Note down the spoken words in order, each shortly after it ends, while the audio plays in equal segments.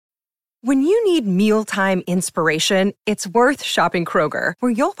When you need mealtime inspiration, it's worth shopping Kroger,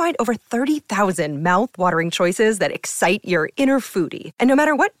 where you'll find over 30,000 mouth-watering choices that excite your inner foodie. And no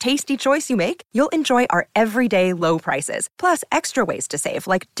matter what tasty choice you make, you'll enjoy our everyday low prices, plus extra ways to save,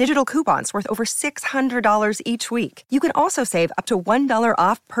 like digital coupons worth over $600 each week. You can also save up to $1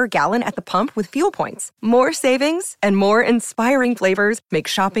 off per gallon at the pump with fuel points. More savings and more inspiring flavors make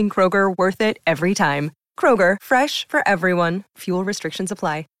shopping Kroger worth it every time. Kroger, fresh for everyone. Fuel restrictions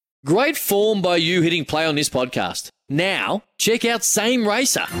apply. Great form by you hitting play on this podcast. Now, check out Same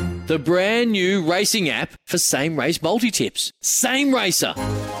Racer, the brand new racing app for same race multi-tips. Same Racer.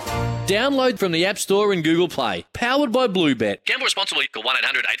 Download from the App Store and Google Play. Powered by Bluebet. Gamble responsibly. Call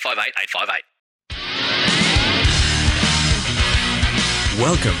 1-800-858-858.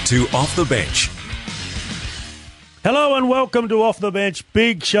 Welcome to Off the Bench. Hello and welcome to Off the Bench.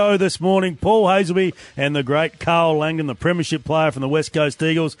 Big show this morning. Paul Hazelby and the great Carl Langdon, the premiership player from the West Coast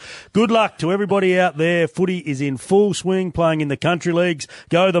Eagles. Good luck to everybody out there. Footy is in full swing, playing in the country leagues.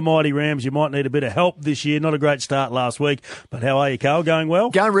 Go the mighty Rams. You might need a bit of help this year. Not a great start last week. But how are you, Carl? Going well?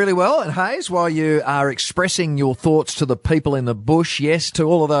 Going really well. And Hayes, while you are expressing your thoughts to the people in the bush, yes, to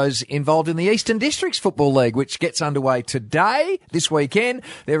all of those involved in the Eastern Districts Football League, which gets underway today, this weekend.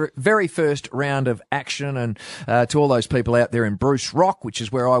 Their very first round of action. And to all those people out there in Bruce Rock, which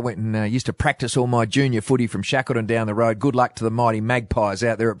is where I went and used to practice all my junior footy from Shackleton down the road. Good luck to the mighty Magpies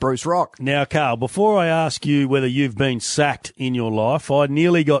out there at Bruce Rock. Now, Carl, before I ask you whether you've been sacked in your life, I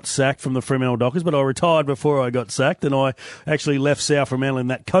nearly got sacked from the Fremantle Dockers, but I retired before I got sacked, and I actually left South Fremantle in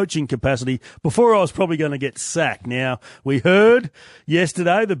that coaching capacity before I was probably going to get sacked. Now, we heard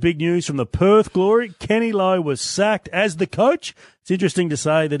yesterday the big news from the Perth Glory. Kenny Lowe was sacked as the coach. It's interesting to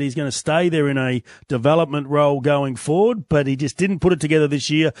say that he's going to stay there in a development role going forward, but he just didn't put it together this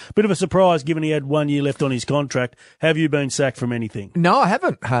year. Bit of a surprise given he had 1 year left on his contract. Have you been sacked from anything? No, I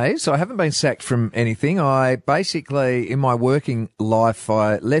haven't, Hayes. I haven't been sacked from anything. I basically, in my working life,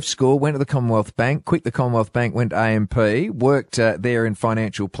 I left school, went to the Commonwealth Bank, quit the Commonwealth Bank, went to AMP, worked there in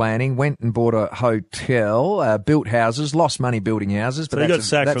financial planning, went and bought a hotel, built houses, lost money building houses. But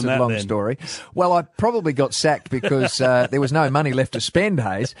so that's a long story. Well, I probably got sacked because there was no money left to spend,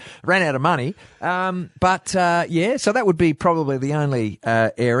 Hayes. Ran out of money. So that would be probably the only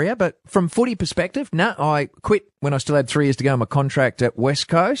area. But from footy perspective, no, I quit when I still had 3 years to go on my contract at West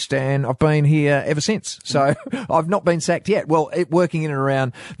Coast, and I've been here ever since. So I've not been sacked yet. Well, working in and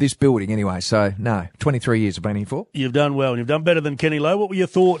around this building anyway. So, no, 23 years I've been here for. You've done well, and you've done better than Kenny Lowe. What were your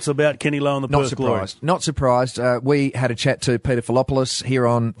thoughts about Kenny Lowe and the Perth Glory? Not surprised. We had a chat to Peter Philopoulos here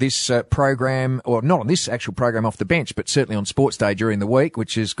on this program, or not on this actual program Off the Bench, but certainly on Sports Day during the week,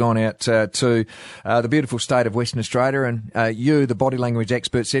 which has gone out to the beautiful state of Western Australia. And you, the body language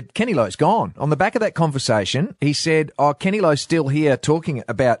expert, said, Kenny Lowe's gone. On the back of that conversation, he said, Kenny Lowe's still here talking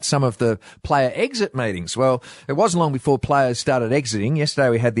about some of the player exit meetings. Well, it wasn't long before players started exiting. Yesterday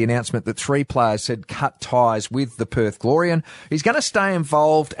we had the announcement that 3 players had cut ties with the Perth Glory, and he's going to stay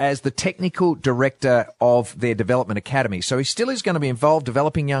involved as the technical director of their development academy. So he still is going to be involved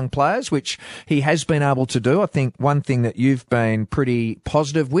developing young players, which he has been able to do. I think one thing that you've been pretty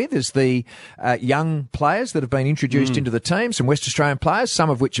positive with is the young players that have been introduced into the team, some West Australian players, some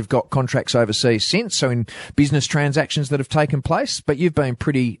of which have got contracts overseas since, so in business transactions that have taken place. But you've been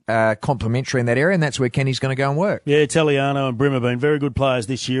pretty complimentary in that area, and that's where Kenny's going to go and work. Yeah, Taliano and Brim have been very good players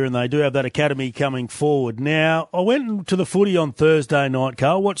this year, and they do have that academy coming forward. Now, I went to the footy on Thursday night,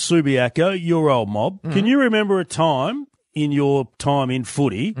 Carl, watched Subiaco, your old mob. Can you remember a time in your time in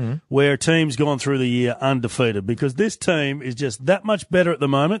footy where a team's gone through the year undefeated? Because this team is just that much better at the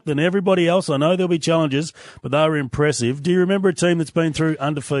moment than everybody else. I know there'll be challenges, but they were impressive. Do you remember a team that's been through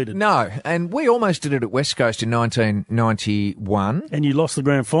undefeated? No, and we almost did it at West Coast in 1991. And you lost the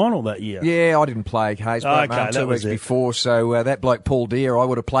grand final that year. Yeah, I didn't play, Hayes. Okay, 2 weeks before, so that bloke Paul Deere I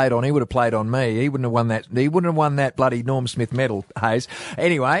would have played on. He would have played on me. He wouldn't have won that. He wouldn't have won that bloody Norm Smith medal, Hayes.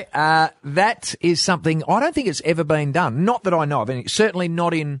 Anyway, that is something I don't think it's ever been done. Not that I know of, and certainly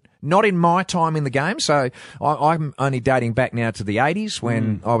not in my time in the game. So I'm only dating back now to the 80s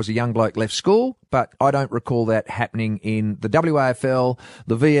when I was a young bloke, left school. But I don't recall that happening in the WAFL,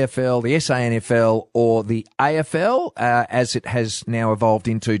 the VFL, the SANFL, or the AFL, as it has now evolved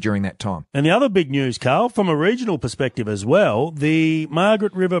into during that time. And the other big news, Carl, from a regional perspective as well, the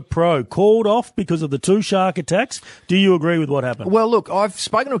Margaret River Pro called off because of the 2 shark attacks. Do you agree with what happened? Well, look, I've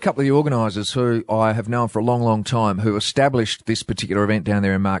spoken to a couple of the organisers who I have known for a long, long time who established this particular event down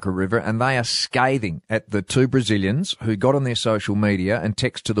there in Margaret River, and they are scathing at the 2 Brazilians who got on their social media and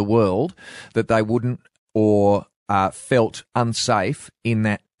text to the world that they wouldn't or felt unsafe in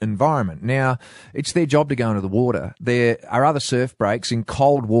that environment. Now, it's their job to go into the water. There are other surf breaks in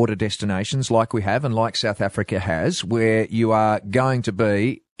cold water destinations like we have and like South Africa has, where you are going to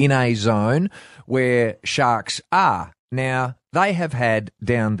be in a zone where sharks are. Now, they have had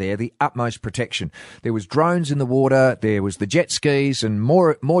down there the utmost protection. There was drones in the water, there was the jet skis, and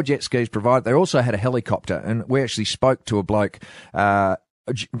more jet skis provided. They also had a helicopter, and we actually spoke to a bloke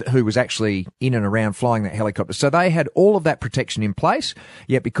who was actually in and around flying that helicopter. So they had all of that protection in place,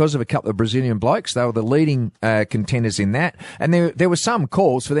 yet because of a couple of Brazilian blokes, they were the leading contenders in that. And there were some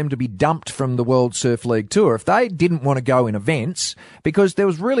calls for them to be dumped from the World Surf League Tour if they didn't want to go in events, because there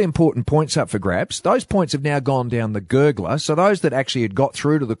was really important points up for grabs. Those points have now gone down the gurgler, so those that actually had got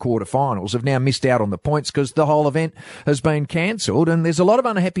through to the quarterfinals have now missed out on the points because the whole event has been cancelled, and there's a lot of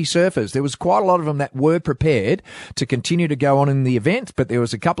unhappy surfers. There was quite a lot of them that were prepared to continue to go on in the event, but there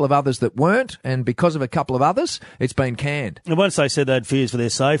was a couple of others that weren't, and because of a couple of others, it's been canned. And once they said they had fears for their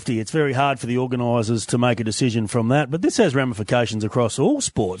safety, it's very hard for the organisers to make a decision from that. But this has ramifications across all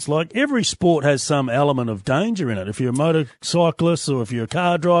sports. Like, every sport has some element of danger in it. If you're a motorcyclist or if you're a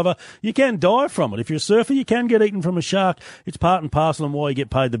car driver, you can die from it. If you're a surfer, you can get eaten from a shark. It's part and parcel and why you get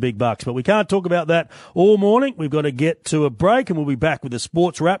paid the big bucks. But we can't talk about that all morning. We've got to get to a break, and we'll be back with the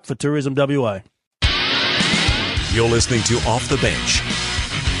sports wrap for Tourism WA. You're listening to Off the Bench.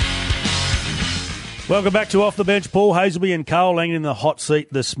 Welcome back to Off the Bench. Paul Hazelby and Carl Lang in the hot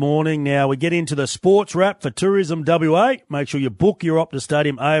seat this morning. Now we get into the sports wrap for Tourism WA. Make sure you book your Optus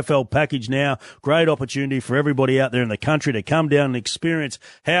Stadium AFL package now. Great opportunity for everybody out there in the country to come down and experience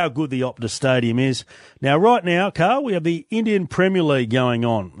how good the Optus Stadium is. Now, right now, Carl, we have the Indian Premier League going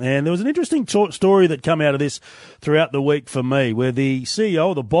on. And there was an interesting story that came out of this throughout the week for me, where the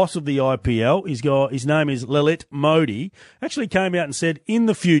CEO, the boss of the IPL, his name is Lalit Modi, actually came out and said in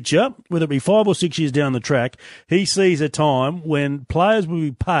the future, whether it be 5 or 6 years down the track, he sees a time when players will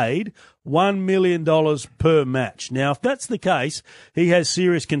be paid $1 million per match. Now, if that's the case, he has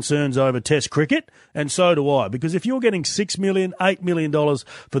serious concerns over Test cricket, and so do I, because if you're getting $6 million, $8 million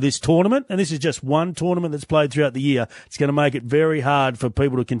for this tournament, and this is just one tournament that's played throughout the year, it's going to make it very hard for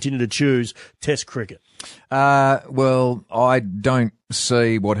people to continue to choose Test cricket. Well, I don't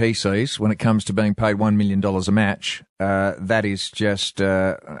see what he sees when it comes to being paid $1 million a match. That is just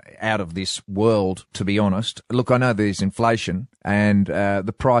out of this world, to be honest. Look, I know there's inflation, and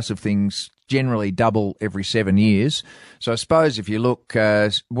the price of things generally double every 7 years. So I suppose if you look,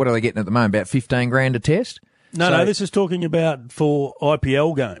 what are they getting at the moment? About 15 grand a test? No, this is talking about for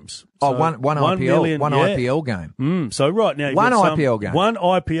IPL games. So one IPL game. So right now, one IPL game. One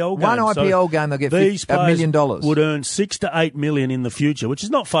IPL game. One IPL game, they'll get $1 million. Would earn $6 to $8 million in the future, which is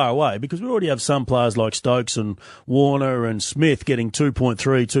not far away, because we already have some players like Stokes and Warner and Smith getting 2.3,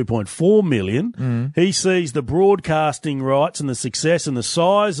 2.4 million. He sees the broadcasting rights and the success and the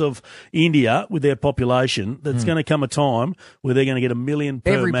size of India with their population. That's going to come a time where they're going to get $1 million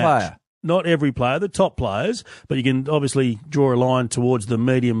per every match. Player. Not every player, the top players, but you can obviously draw a line towards the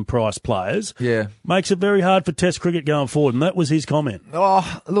medium price players. Yeah. Makes it very hard for Test cricket going forward, and that was his comment.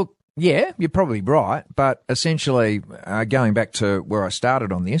 Oh, look, yeah, you're probably right, but essentially, going back to where I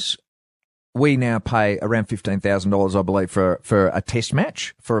started on this, we now pay around $15,000, I believe, for a test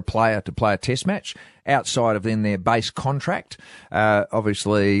match, for a player to play a test match, outside of then their base contract.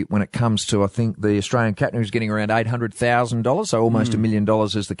 Obviously, when it comes to, I think, the Australian captain who's getting around $800,000, so almost $1 million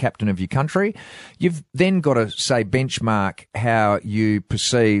as the captain of your country. You've then got to, say, benchmark how you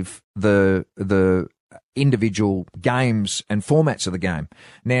perceive the individual games and formats of the game.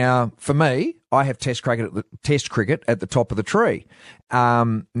 Now, for me, I have Test cricket at the top of the tree.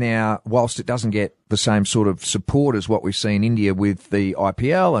 Now, whilst it doesn't get the same sort of support as what we've seen in India with the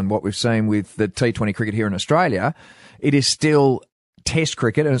IPL and what we've seen with the T20 cricket here in Australia, it is still Test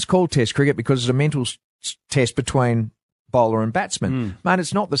cricket, and it's called Test cricket because it's a mental test between bowler and batsman. Mate,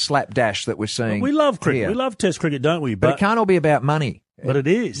 it's not the slapdash that we're seeing. We love cricket. Here. We love Test cricket, don't we? But it can't all be about money. But it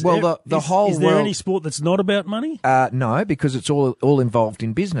is. Well, the whole world... Is there any sport that's not about money? No, because it's all involved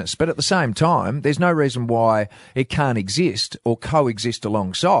in business. But at the same time, there's no reason why it can't exist or coexist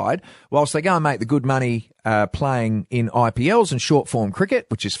alongside. Whilst they go and make the good money playing in IPLs and short-form cricket,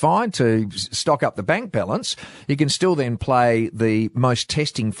 which is fine to stock up the bank balance, you can still then play the most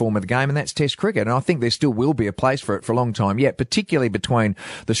testing form of the game, and that's Test cricket. And I think there still will be a place for it for a long time yet, particularly between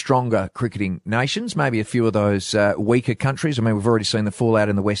the stronger cricketing nations, maybe a few of those weaker countries. I mean, we've already seen the fallout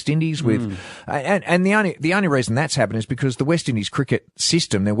in the West Indies with, and the only reason that's happened is because the West Indies cricket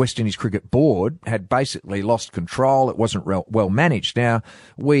system, their West Indies cricket board, had basically lost control. It wasn't well managed. Now,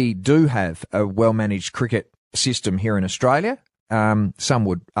 we do have a well managed cricket system here in Australia. Some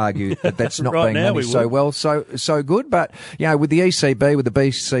would argue that that's not Right being now managed we so would. well, so good. But, with the ECB, with the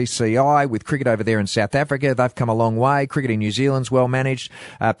BCCI, with cricket over there in South Africa, they've come a long way. Cricket in New Zealand's well managed.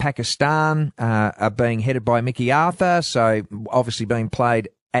 Pakistan are being headed by Mickey Arthur, so obviously being played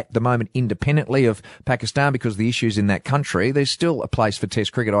at the moment independently of Pakistan because of the issues in that country. There's still a place for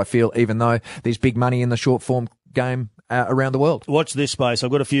Test cricket, I feel, even though there's big money in the short form game around the world. Watch this space.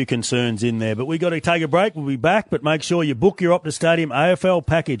 I've got a few concerns in there, but we've got to take a break. We'll be back, but make sure you book your Optus Stadium AFL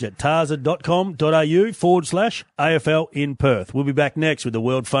package at tarzan.com.au/AFL in Perth. We'll be back next with the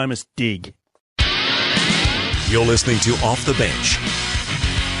world famous Dig. You're listening to Off the Bench.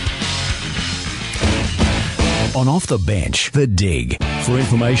 On Off the Bench, The Dig. For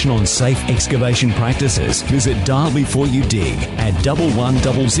information on safe excavation practices, visit Dial Before You Dig at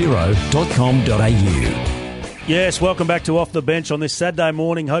 1100.com.au. Yes, welcome back to Off the Bench on this Saturday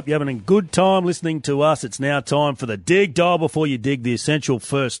morning. Hope you're having a good time listening to us. It's now time for the Dig. Dial Before You Dig, the essential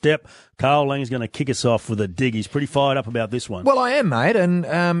first step. Carl Lang's going to kick us off with a dig. He's pretty fired up about this one. Well, I am, mate, and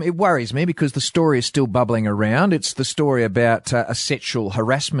it worries me because the story is still bubbling around. It's the story about a sexual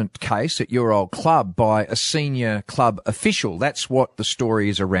harassment case at your old club by a senior club official. That's what the story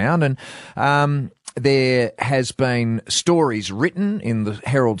is around, and there has been stories written in the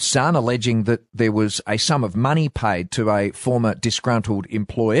Herald Sun alleging that there was a sum of money paid to a former disgruntled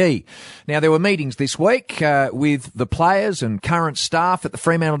employee. Now, there were meetings this week with the players and current staff at the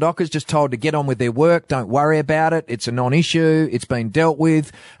Fremantle Dockers, just told to get on with their work. Don't worry about it. It's a non-issue. It's been dealt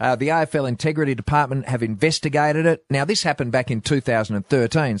with. The AFL Integrity Department have investigated it. Now, this happened back in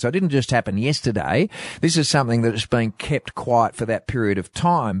 2013, so it didn't just happen yesterday. This is something that has been kept quiet for that period of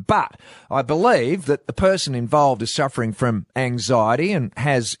time. But I believe that the person involved is suffering from anxiety and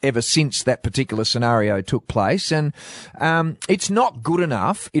has ever since that particular scenario took place. And it's not good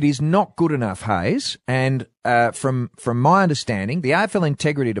enough. It is not good enough, Hayes. And from my understanding, the AFL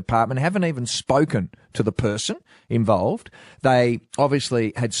Integrity Department haven't even spoken to the person involved. They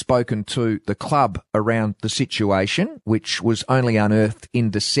obviously had spoken to the club around the situation, which was only unearthed in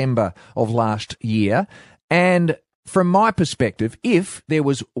December of last year. And from my perspective, if there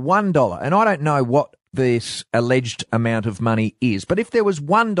was $1, and I don't know what this alleged amount of money is, but if there was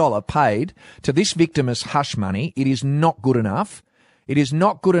 $1 paid to this victim as hush money, it is not good enough. It is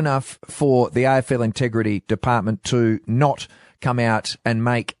not good enough for the AFL Integrity Department to not come out and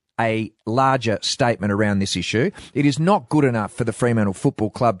make a larger statement around this issue. It is not good enough for the Fremantle Football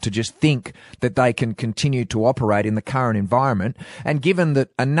Club to just think that they can continue to operate in the current environment. And given that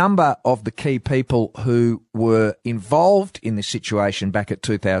a number of the key people who were involved in this situation back at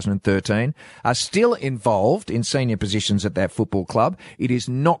 2013 are still involved in senior positions at that football club, it is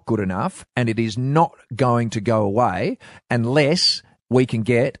not good enough, and it is not going to go away unless we can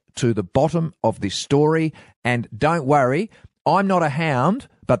get to the bottom of this story. And don't worry, I'm not a hound,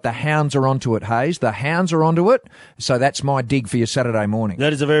 but the hounds are onto it, Hayes. The hounds are onto it. So that's my dig for your Saturday morning.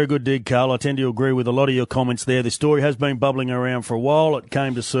 That is a very good dig, Carl. I tend to agree with a lot of your comments there. The story has been bubbling around for a while. It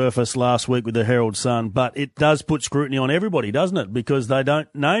came to surface last week with the Herald Sun, but it does put scrutiny on everybody, doesn't it? Because they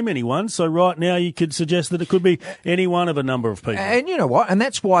don't name anyone. So right now you could suggest that it could be any one of a number of people. And you know what? And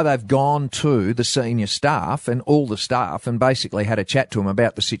that's why they've gone to the senior staff and all the staff and basically had a chat to them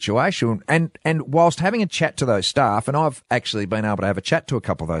about the situation. And whilst having a chat to those staff, and I've actually been able to have a chat to a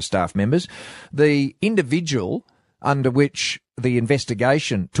couple of those staff members, the individual under which the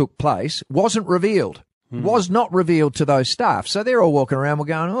investigation took place wasn't revealed. Was not revealed to those staff. So they're all walking around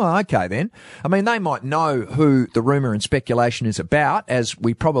going, oh, okay then. I mean, they might know who the rumour and speculation is about, as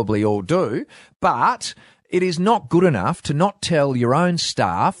we probably all do, but it is not good enough to not tell your own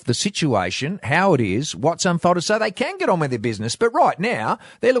staff the situation, how it is, what's unfolded, so they can get on with their business. But right now,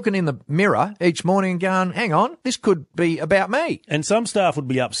 they're looking in the mirror each morning and going, hang on, this could be about me. And some staff would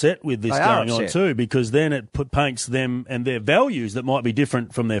be upset with this going on too, because then it paints them and their values that might be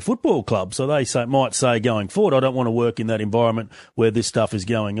different from their football club. So they might say going forward, I don't want to work in that environment where this stuff is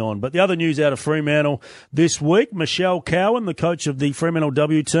going on. But the other news out of Fremantle this week, Michelle Cowan, the coach of the Fremantle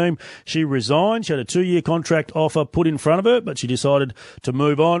W team, she resigned. She had a 2-year contract offer put in front of her, but she decided to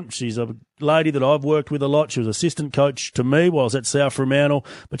move on. She's a lady that I've worked with a lot. She was assistant coach to me while I was at South Fremantle,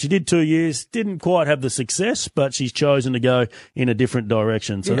 but she did 2 years, didn't quite have the success, but she's chosen to go in a different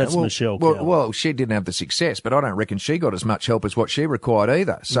direction. So that's Michelle Cowan. Well, she didn't have the success, but I don't reckon she got as much help as what she required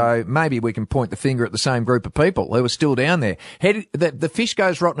either. So maybe we can point the finger at the same group of people who are still down there. The fish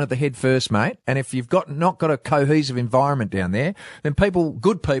goes rotten at the head first, mate, and if you've not got a cohesive environment down there, then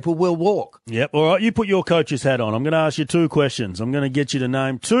good people will walk. Yep. All right, you put your coach's hat on. I'm going to ask you 2 questions. I'm going to get you to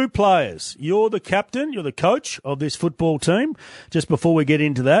name 2 players Douglas, you're the captain, you're the coach of this football team. Just before we get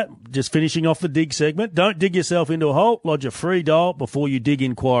into that, just finishing off the dig segment, don't dig yourself into a hole, lodge a free dial before you dig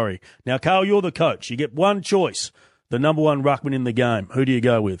inquiry. Now, Carl, you're the coach. You get one choice, the number one ruckman in the game. Who do you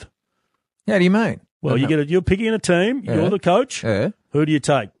go with? How do you mean? Well, you're picking a team, you're the coach. Yeah. Who do you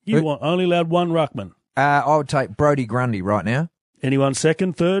take? Only allowed one ruckman. I would take Brodie Grundy right now. Anyone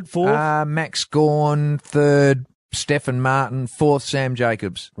second, third, fourth? Max Gawn, third. Stephen Martin, fourth. Sam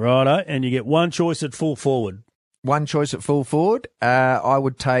Jacobs. Righto, and you get one choice at full forward. One choice at full forward. I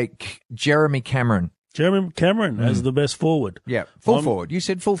would take Jeremy Cameron. Jeremy Cameron as the best forward. Yeah, full forward. You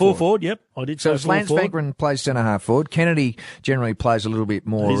said full forward. Full forward, yep. I did say full Lance forward. Fankman plays centre-half forward. Kennedy generally plays a little bit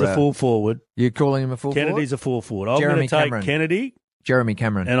more... He's a full forward. You're calling him a full forward? Kennedy's a full forward. I'm going to take Kennedy. Jeremy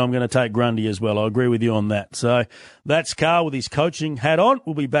Cameron. And I'm going to take Grundy as well. I agree with you on that. So that's Carl with his coaching hat on.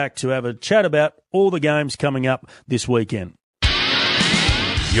 We'll be back to have a chat about all the games coming up this weekend.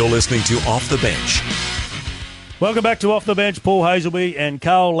 You're listening to Off the Bench. Welcome back to Off the Bench. Paul Hazelby and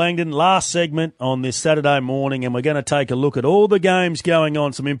Carl Langdon. Last segment on this Saturday morning, and we're going to take a look at all the games going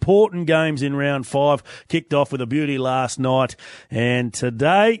on. Some important games in round 5. Kicked off with a beauty last night. And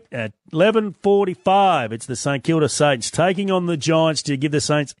today at 11:45, it's the St Kilda Saints taking on the Giants. Do you give the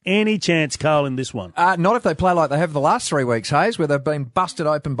Saints any chance, Carl, in this one? Not if they play like they have the last 3 weeks, Hayes, where they've been busted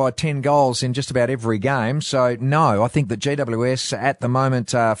open by 10 goals in just about every game. So, no, I think that GWS at the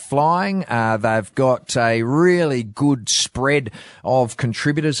moment are flying. They've got a really good spread of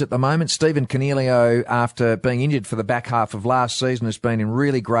contributors at the moment. Stephen Cornelio, after being injured for the back half of last season, has been in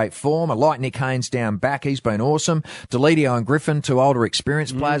really great form. I like Nick Haynes down back. He's been awesome. Deledio and Griffin, 2 older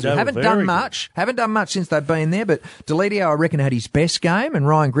experienced players who haven't done much since they've been there, but Deledio, I reckon, had his best game, and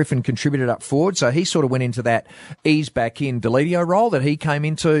Ryan Griffin contributed up forward, so he sort of went into that ease back in Deledio role that he came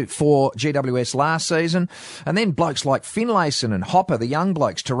into for GWS last season. And then blokes like Finlayson and Hopper, the young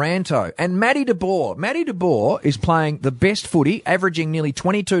blokes, Taranto, and Matty de Boer. Matty de Boer is playing the best footy, averaging nearly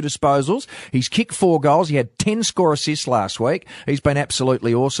 22 disposals. He's kicked 4 goals. He had 10 score assists last week. He's been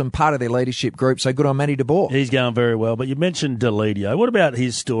absolutely awesome, part of their leadership group, so good on Matty de Boer. He's going very well, but you mentioned Deledio. What about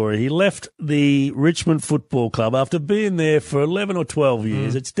his story? He left the Richmond Football Club after being there for 11 or 12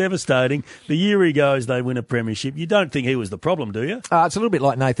 years. It's devastating. The year he goes, they win a premiership. You don't think he was the problem, do you? It's a little bit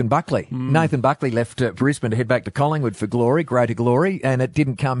like Nathan Buckley. Nathan Buckley left Brisbane to head back to Collingwood for glory, greater glory, and it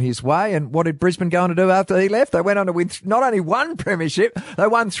didn't come his way. And what did Brisbane go on to do after he left? They went on to win not only one premiership, they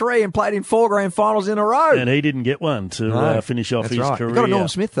won 3 and played in 4 grand finals in a row. And he didn't get one to finish off his career. He got a Norm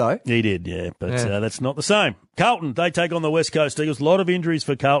Smith, though. He did, yeah, but that's not the same. Carlton, they take on the West Coast Eagles. A lot of injuries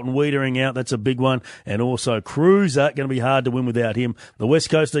for Carlton. Wiedering out, that's a big one. And also Cruiser, going to be hard to win without him. The West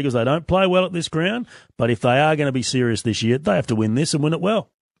Coast Eagles, they don't play well at this ground, but if they are going to be serious this year, they have to win this and win it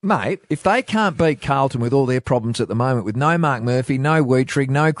well. Mate, if they can't beat Carlton with all their problems at the moment, with no Mark Murphy, no Wheatrig,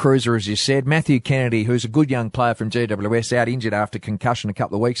 no Cruiser, as you said, Matthew Kennedy, who's a good young player from GWS, out injured after concussion a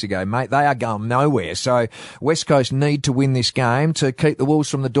couple of weeks ago, mate, they are going nowhere. So West Coast need to win this game to keep the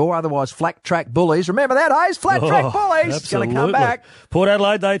Wolves from the door. Otherwise, flat track bullies. Remember that, Hayes? Flat track bullies. Going to come back. Port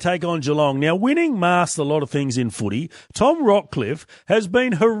Adelaide, they take on Geelong. Now, winning masks a lot of things in footy. Tom Rockcliffe has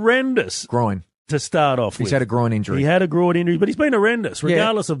been horrendous. Groin. To start off with. He's had a groin injury. He had a groin injury, but he's been horrendous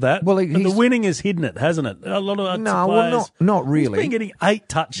regardless of that. Well, and the winning has hidden it, hasn't it? A lot of players, not really. He's been getting 8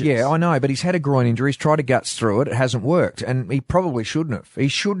 touches. Yeah, I know, but he's had a groin injury. He's tried to guts through it. It hasn't worked, and he probably shouldn't have. He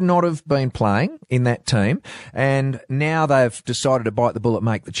should not have been playing in that team, and now they've decided to bite the bullet,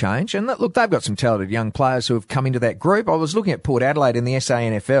 make the change. And look, they've got some talented young players who have come into that group. I was looking at Port Adelaide in the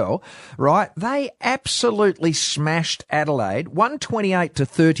SANFL, right? They absolutely smashed Adelaide,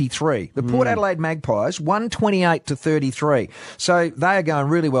 128-33. The Port Adelaide Magpies, 128-33. So they are going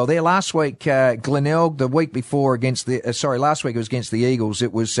really well there. Last week, Glenelg, the week before last week it was against the Eagles.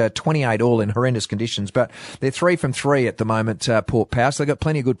 It was 28 all in horrendous conditions, but they're 3 from 3 at the moment, Port Power. So they've got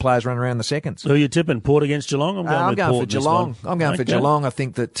plenty of good players running around the seconds. So you're tipping Port against Geelong? I'm going for Geelong. I'm going for Geelong. I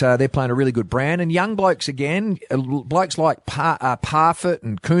think that they're playing a really good brand. And young blokes again, blokes like Parfitt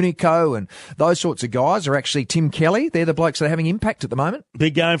and Kuniko and those sorts of guys are actually Tim Kelly. They're the blokes that are having impact at the moment.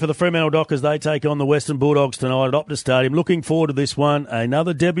 Big game for the Fremantle Dockers. They take on the Western Bulldogs tonight at Optus Stadium. Looking forward to this one.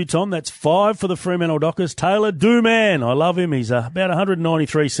 Another debutant. That's 5 for the Fremantle Dockers. Taylor Duman. I love him. He's about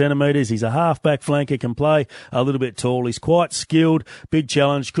 193 centimetres. He's a half-back flanker, can play a little bit tall. He's quite skilled. Big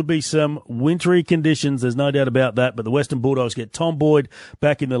challenge. Could be some wintry conditions. There's no doubt about that. But the Western Bulldogs get Tom Boyd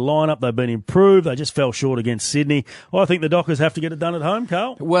back in the lineup. They've been improved. They just fell short against Sydney. I think the Dockers have to get it done at home,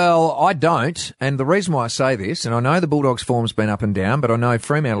 Carl. Well, I don't. And the reason why I say this, and I know the Bulldogs' form's been up and down, but I know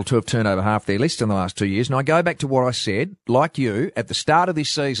Fremantle to have turned over half their their list in the last 2 years. And I go back to what I said, like you, at the start of this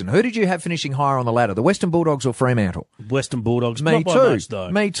season. Who did you have finishing higher on the ladder, the Western Bulldogs or Fremantle? Western Bulldogs. Me Not by too. much,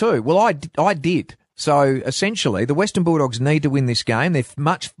 though. Me too. Well, I did. So essentially, the Western Bulldogs need to win this game. They're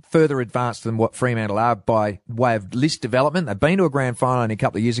much further advanced than what Fremantle are by way of list development. They've been to a grand final only a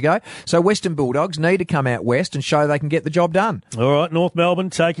couple of years ago. So Western Bulldogs need to come out west and show they can get the job done. All right, North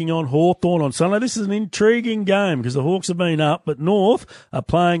Melbourne taking on Hawthorn on Sunday. This is an intriguing game because the Hawks have been up, but North are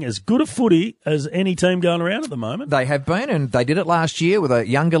playing as good a footy as any team going around at the moment. They have been, and they did it last year with a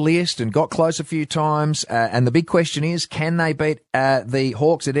younger list and got close a few times. And the big question is, can they beat the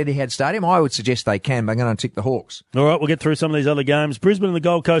Hawks at Etihad Stadium? I would suggest they can. They're going to tick the Hawks. All right, we'll get through some of these other games. Brisbane and the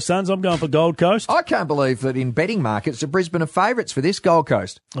Gold Coast Suns. I'm going for Gold Coast. I can't believe that in betting markets, the Brisbane are favourites for this Gold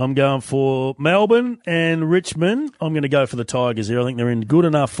Coast. I'm going for Melbourne and Richmond. I'm going to go for the Tigers here. I think they're in good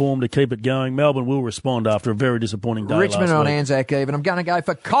enough form to keep it going. Melbourne will respond after a very disappointing day Richmond last on week. Anzac Eve, and I'm going to go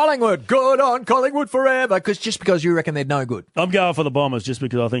for Collingwood. Good on Collingwood forever, just because you reckon they're no good. I'm going for the Bombers just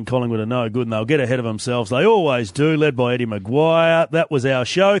because I think Collingwood are no good and they'll get ahead of themselves. They always do, led by Eddie Maguire. That was our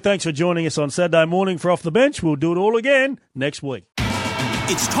show. Thanks for joining us on Saturday morning for Off the Bench. We'll do it all again next week.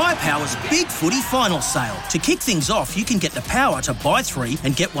 It's Tyre Power's Big Footy Final Sale. To kick things off, you can get the power to buy 3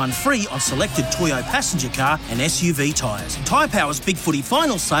 and get 1 free on selected Toyo passenger car and SUV tyres. Tyre Power's Big Footy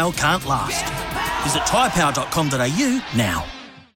Final Sale can't last. Visit tyrepower.com.au now.